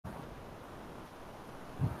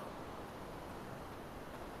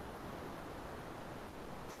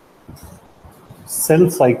cell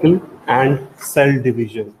cycle and cell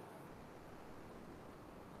division.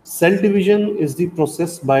 Cell division is the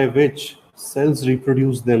process by which cells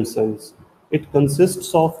reproduce themselves. It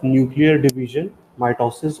consists of nuclear division,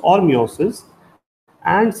 mitosis or meiosis,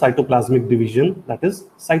 and cytoplasmic division, that is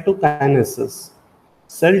cytokinesis.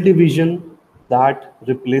 Cell division that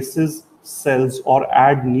replaces cells or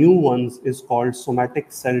add new ones is called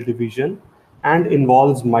somatic cell division and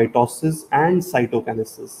involves mitosis and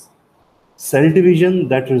cytokinesis. Cell division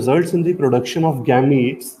that results in the production of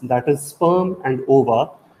gametes, that is sperm and ova,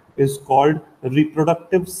 is called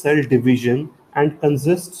reproductive cell division and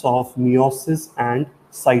consists of meiosis and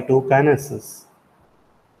cytokinesis.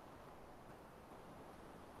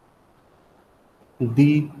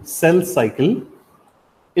 The cell cycle.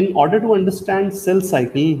 In order to understand cell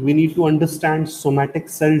cycle, we need to understand somatic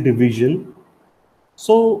cell division.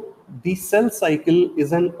 So the cell cycle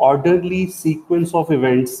is an orderly sequence of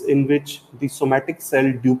events in which the somatic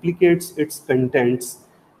cell duplicates its contents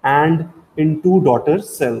and in two daughter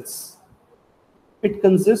cells. It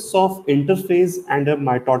consists of interphase and a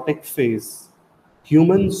mitotic phase.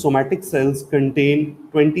 Human somatic cells contain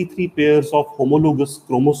 23 pairs of homologous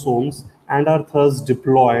chromosomes and are thus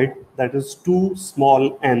diploid, that is 2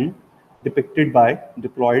 small n, depicted by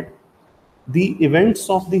diploid. The events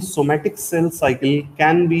of the somatic cell cycle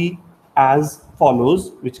can be as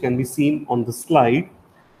follows, which can be seen on the slide.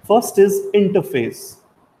 First is interphase.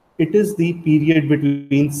 It is the period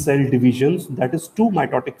between cell divisions, that is 2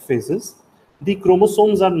 mitotic phases. The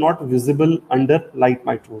chromosomes are not visible under light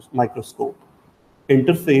microscope.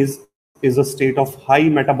 Interphase is a state of high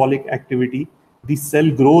metabolic activity. The cell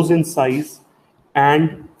grows in size,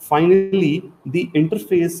 and finally, the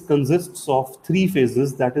interphase consists of 3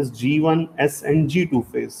 phases, that is G1, S, and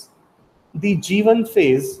G2 phase. The G1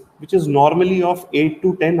 phase, which is normally of 8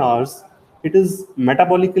 to 10 hours, it is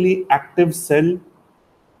metabolically active cell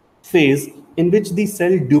phase in which the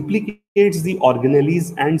cell duplicates the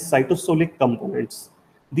organelles and cytosolic components.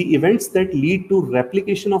 The events that lead to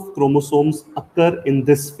replication of chromosomes occur in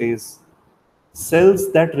this phase.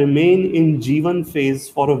 Cells that remain in G1 phase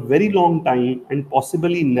for a very long time and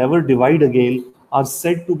possibly never divide again are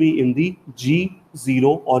said to be in the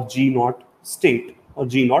G0 or G0 state or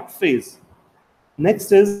G0 phase.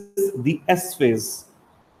 Next is the S phase.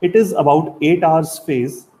 It is about 8 hours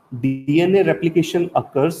phase. DNA replication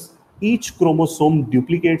occurs. Each chromosome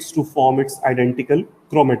duplicates to form its identical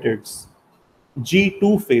chromatids.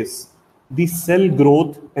 G2 phase. The cell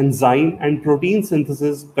growth, enzyme, and protein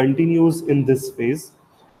synthesis continues in this phase.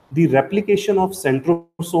 The replication of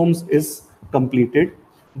centrosomes is completed.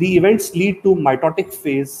 The events lead to mitotic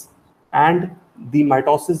phase, and the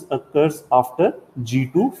mitosis occurs after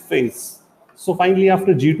G2 phase. So finally,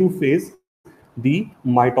 after G2 phase, the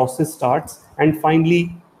mitosis starts, and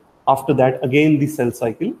finally, after that, again the cell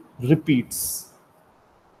cycle repeats.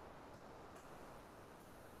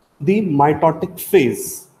 The mitotic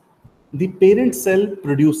phase. The parent cell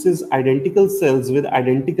produces identical cells with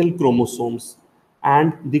identical chromosomes,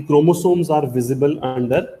 and the chromosomes are visible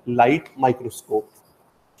under light microscope.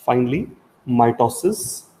 Finally,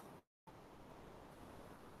 mitosis.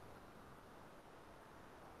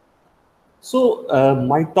 So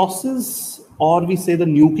mitosis, or we say the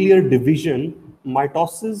nuclear division,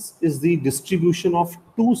 mitosis is the distribution of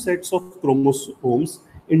two sets of chromosomes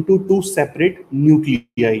into two separate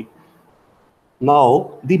nuclei.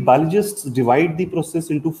 Now, the biologists divide the process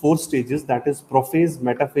into 4 stages, that is prophase,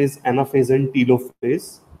 metaphase, anaphase, and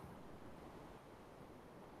telophase.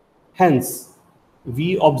 Hence,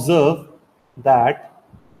 we observe that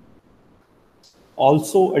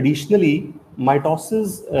also additionally,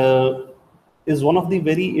 mitosis is one of the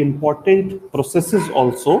very important processes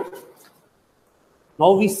also.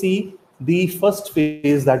 Now we see the first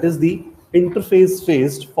phase, that is the interphase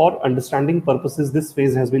phase. For understanding purposes, this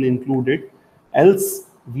phase has been included. Else,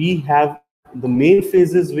 we have the main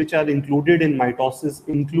phases which are included in mitosis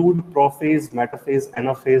include prophase, metaphase,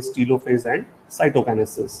 anaphase, telophase, and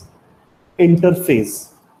cytokinesis.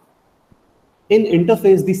 Interphase. In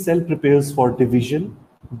interphase, the cell prepares for division.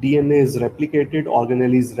 DNA is replicated,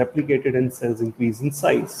 organelle is replicated, and cells increase in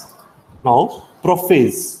size. Now,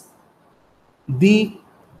 prophase.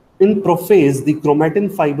 In prophase, the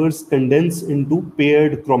chromatin fibers condense into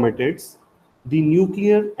paired chromatids. The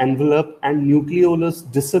nuclear envelope and nucleolus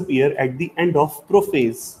disappear at the end of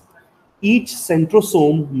prophase. Each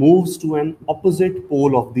centrosome moves to an opposite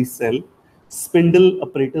pole of the cell. Spindle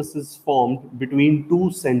apparatus is formed between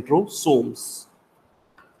two centrosomes.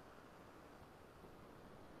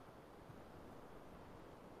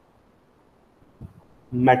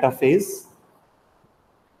 Metaphase.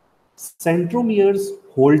 Centromeres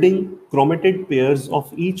holding chromatid pairs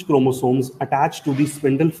of each chromosomes attached to the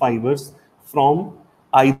spindle fibers from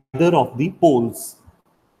either of the poles.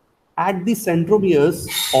 At the centromeres,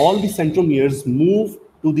 all the centromeres move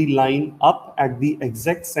to the line up at the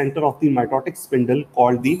exact center of the mitotic spindle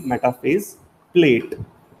called the metaphase plate.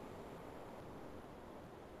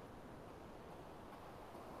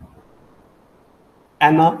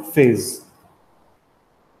 Anaphase.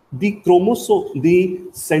 The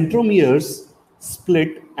centromeres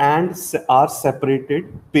split and are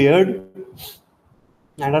separated, paired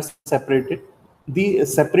and are separated. The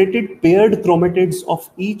separated paired chromatids of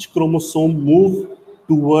each chromosome move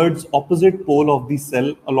towards opposite pole of the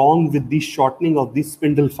cell along with the shortening of the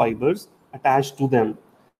spindle fibers attached to them.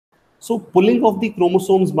 So pulling of the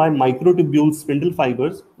chromosomes by microtubule spindle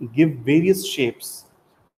fibers give various shapes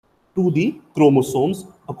to the chromosomes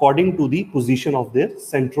according to the position of their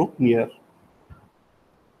centromere.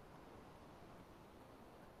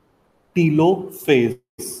 Telophase.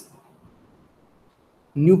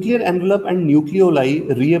 Nuclear envelope and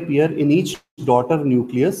nucleoli reappear in each daughter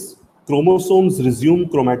nucleus. Chromosomes resume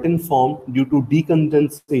chromatin form due to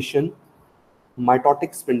decondensation.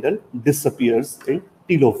 Mitotic spindle disappears in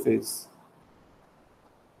telophase.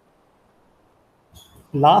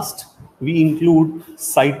 Last, we include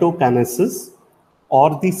cytokinesis or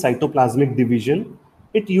the cytoplasmic division.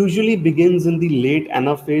 It usually begins in the late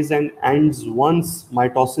anaphase and ends once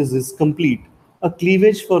mitosis is complete. A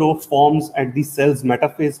cleavage forms at the cell's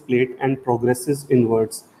metaphase plate and progresses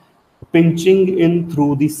inwards, pinching in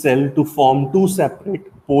through the cell to form two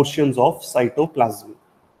separate portions of cytoplasm.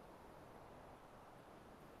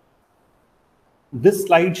 This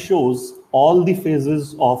slide shows all the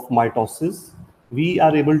phases of mitosis. We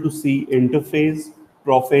are able to see interphase,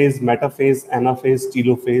 prophase, metaphase, anaphase,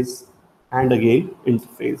 telophase, and again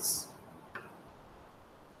interphase.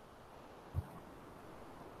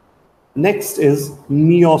 Next is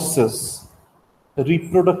meiosis,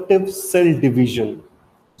 reproductive cell division.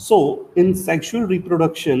 So in sexual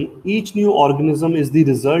reproduction, each new organism is the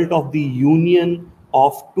result of the union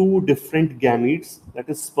of two different gametes, that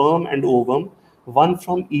is sperm and ovum, one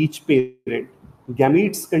from each parent.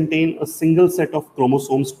 Gametes contain a single set of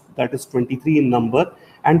chromosomes, that is 23 in number,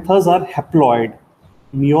 and thus are haploid.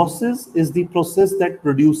 Meiosis is the process that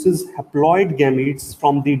produces haploid gametes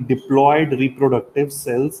from the diploid reproductive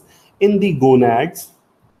cells in the gonads,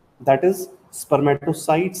 that is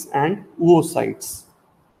spermatocytes and oocytes.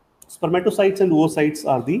 Spermatocytes and oocytes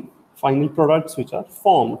are the final products which are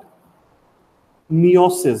formed.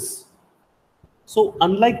 Meiosis. So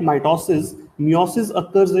unlike mitosis, meiosis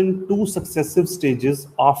occurs in two successive stages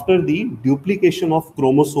after the duplication of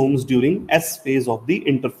chromosomes during S phase of the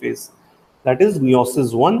interphase. That is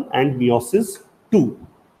meiosis 1 and meiosis 2.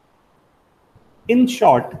 In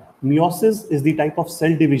short, meiosis is the type of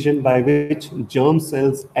cell division by which germ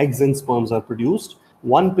cells, eggs, and sperms are produced.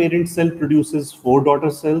 One parent cell produces 4 daughter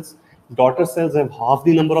cells. Daughter cells have half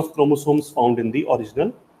the number of chromosomes found in the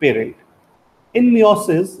original parent. In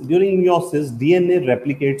meiosis, during meiosis, DNA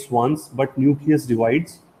replicates once, but nucleus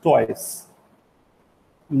divides twice.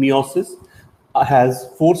 Meiosis has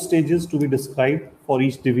 4 stages to be described for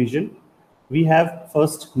each division. We have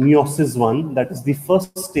first meiosis 1, that is the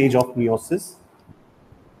first stage of meiosis.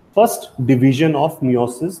 First division of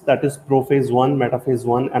meiosis, that is prophase 1, metaphase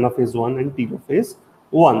 1, anaphase 1, and telophase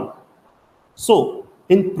 1. So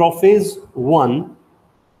in prophase 1,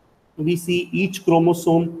 we see each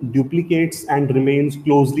chromosome duplicates and remains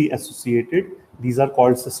closely associated. These are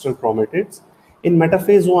called sister chromatids. In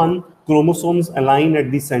metaphase 1, chromosomes align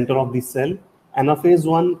at the center of the cell. Anaphase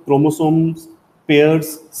 1, chromosomes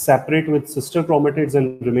pairs separate with sister chromatids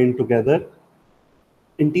and remain together.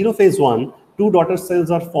 In telophase 1, 2 daughter cells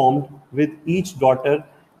are formed with each daughter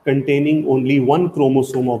containing only one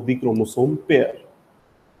chromosome of the chromosome pair.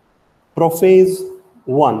 Prophase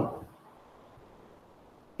 1.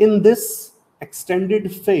 In this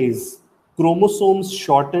extended phase, chromosomes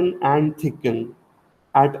shorten and thicken.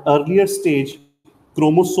 At earlier stage,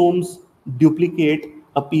 chromosomes duplicate,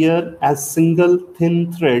 appear as single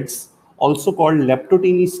thin threads, also called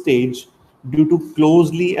leptoteny stage, due to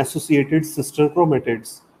closely associated sister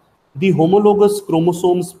chromatids. The homologous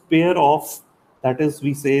chromosomes pair off, that is,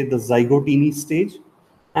 we say the zygoteny stage,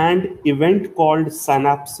 and event called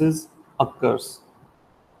synapsis occurs.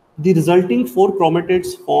 The resulting 4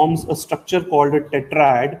 chromatids forms a structure called a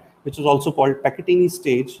tetrad, which is also called Packettini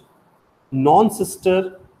stage.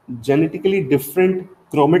 Non-sister, genetically different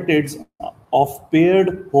chromatids of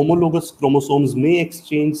paired homologous chromosomes may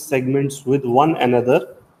exchange segments with one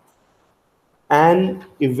another. An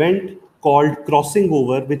event called crossing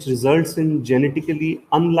over, which results in genetically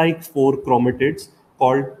unlike four chromatids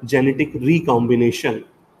called genetic recombination.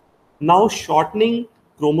 Now, shortening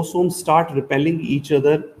chromosomes start repelling each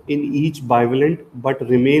other in each bivalent but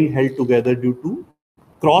remain held together due to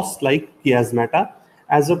cross-like chiasmata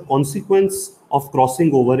as a consequence of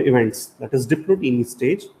crossing over events, that is diplotomy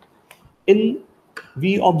stage.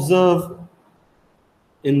 We observe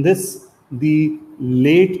in this the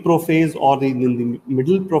late prophase or in the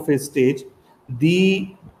middle prophase stage.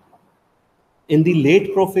 In the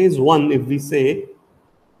late prophase 1, if we say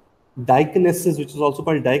dikinesis, which is also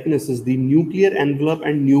called dikinesis, the nuclear envelope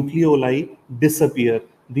and nucleoli disappear.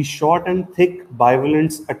 The short and thick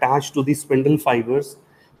bivalents attached to the spindle fibers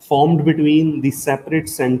formed between the separated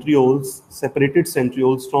centrioles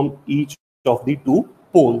from each of the two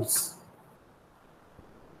poles.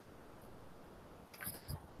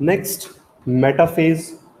 Next,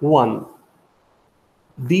 metaphase 1.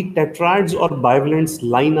 The tetrads or bivalents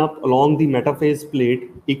line up along the metaphase plate,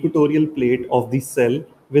 equatorial plate of the cell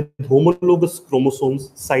with homologous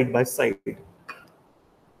chromosomes side by side.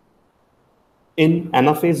 In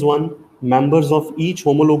anaphase 1, members of each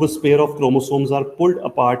homologous pair of chromosomes are pulled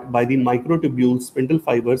apart by the microtubule spindle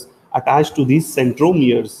fibers attached to these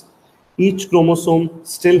centromeres. Each chromosome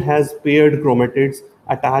still has paired chromatids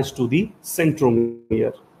attached to the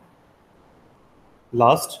centromere.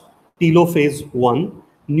 Last, telophase 1,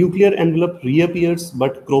 nuclear envelope reappears,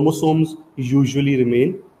 but chromosomes usually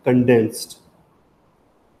remain condensed.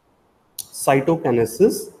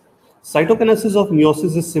 Cytokinesis. Cytokinesis of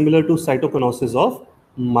meiosis is similar to cytokinesis of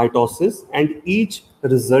mitosis, and each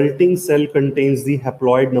resulting cell contains the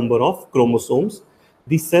haploid number of chromosomes.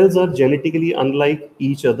 The cells are genetically unlike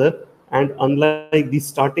each other and unlike the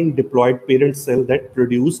starting diploid parent cell that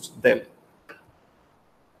produced them.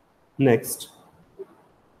 Next,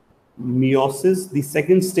 meiosis, the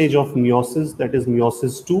second stage of meiosis, that is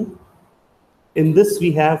meiosis 2. In this,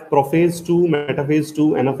 we have prophase 2, metaphase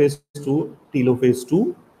 2, anaphase 2, telophase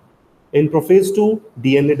 2. In prophase 2,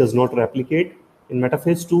 DNA does not replicate. In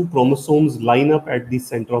metaphase 2, chromosomes line up at the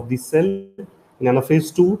center of the cell. In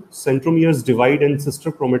anaphase 2, centromeres divide and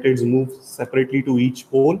sister chromatids move separately to each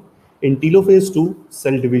pole. In telophase 2,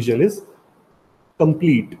 cell division is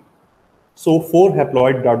complete. So 4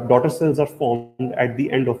 haploid daughter cells are formed at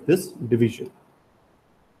the end of this division.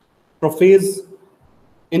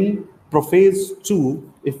 In prophase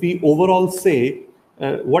 2, if we overall say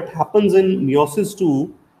what happens in meiosis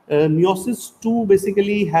 2, meiosis 2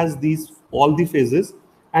 basically has all the phases,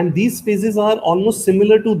 and these phases are almost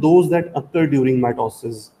similar to those that occur during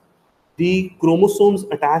mitosis. The chromosomes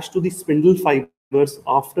attached to the spindle fibers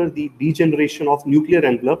after the degeneration of nuclear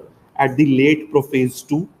envelope at the late prophase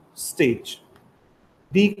 2 stage.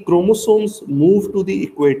 The chromosomes move to the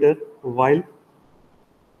equator while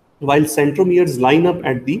centromeres line up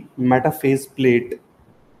at the metaphase plate.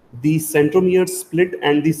 The centromeres split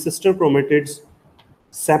and the sister chromatids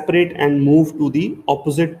separate and move to the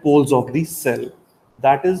opposite poles of the cell.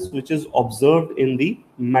 That is which is observed in the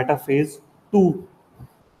metaphase 2.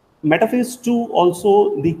 Metaphase 2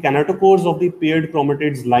 also, the kinetochores of the paired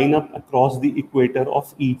chromatids line up across the equator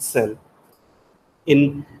of each cell.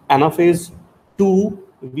 In anaphase 2,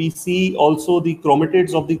 we see also the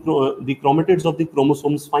chromatids of the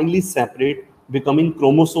chromosomes finally separate, becoming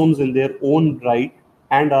chromosomes in their own right,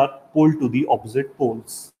 and are pulled to the opposite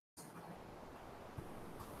poles.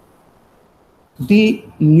 The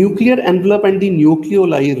nuclear envelope and the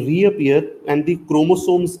nucleoli reappear, and the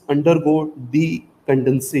chromosomes undergo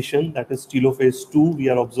decondensation. That is telophase 2 we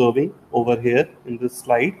are observing over here in this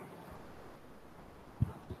slide.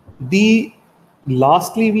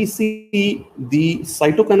 Lastly, we see the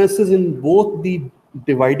cytokinesis in both the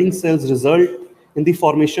dividing cells result in the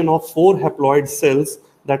formation of 4 haploid cells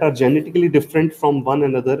that are genetically different from one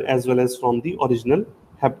another as well as from the original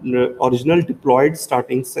diploid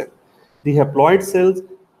starting cell. The haploid cells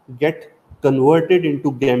get converted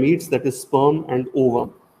into gametes, that is sperm and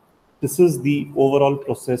ovum. This is the overall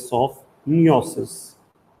process of meiosis.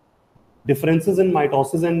 Differences in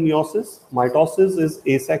mitosis and meiosis. Mitosis is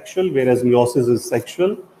asexual, whereas meiosis is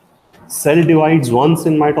sexual. Cell divides once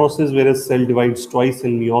in mitosis, whereas cell divides twice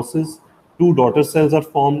in meiosis. 2 daughter cells are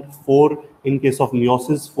formed. 4 in case of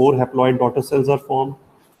meiosis, 4 haploid daughter cells are formed.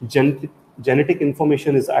 Genetic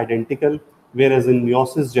information is identical, whereas in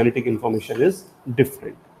meiosis, genetic information is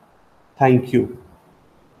different. Thank you.